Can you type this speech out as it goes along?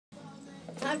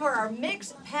Time for our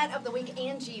mixed pet of the week.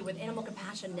 Angie with Animal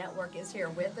Compassion Network is here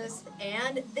with us.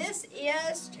 And this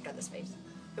is, check out this face.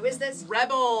 Who is this?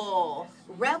 Rebel.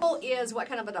 Rebel is what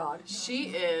kind of a dog? She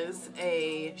is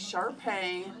a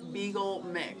Shar-Pei Beagle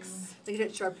mix.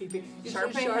 Shar-Pei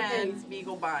Shar-Pei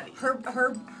Beagle body. Her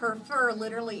fur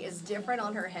literally is different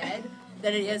on her head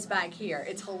than it is back here.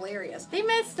 It's hilarious. They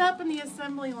messed up in the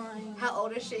assembly line. How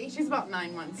old is she? She's about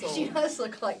 9 months old. She does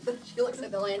look like she looks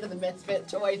like the land of the misfit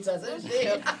toys, doesn't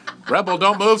she? Rebel,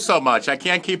 don't move so much. I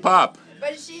can't keep up.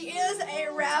 But she is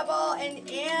a rebel,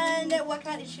 and what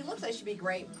kind? She looks like she'd be a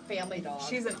great family dog.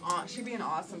 She'd be an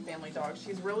awesome family dog.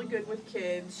 She's really good with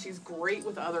kids. She's great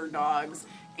with other dogs,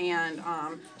 and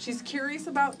she's curious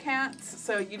about cats.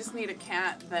 So you just need a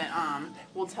cat that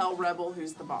will tell Rebel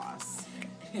who's the boss.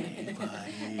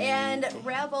 And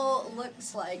Rebel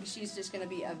looks like she's just going to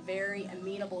be a very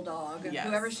amenable dog. Yes.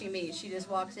 Whoever she meets, she just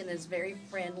walks in as very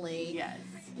friendly. Yes.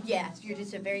 Yes, you're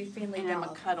just a very friendly And dog. I'm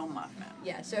a cuddle muffin.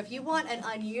 Yeah, so if you want an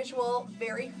unusual,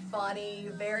 very funny,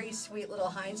 very sweet little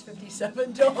Heinz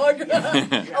 57 dog.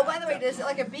 Oh, by the way, does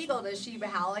like a beagle? Does she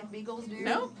howl like beagles do?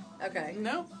 No. Okay.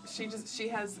 No. She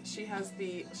doesn't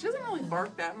really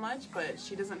bark that much, but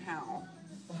she doesn't howl.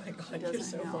 Oh my God, She you're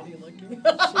so doesn't howl. funny looking. She is.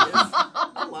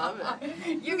 I love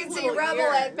it. You can see Little Rebel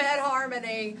ears. at Pet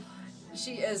Harmony.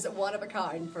 She is one of a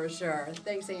kind for sure.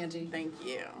 Thanks, Angie. Thank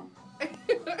you.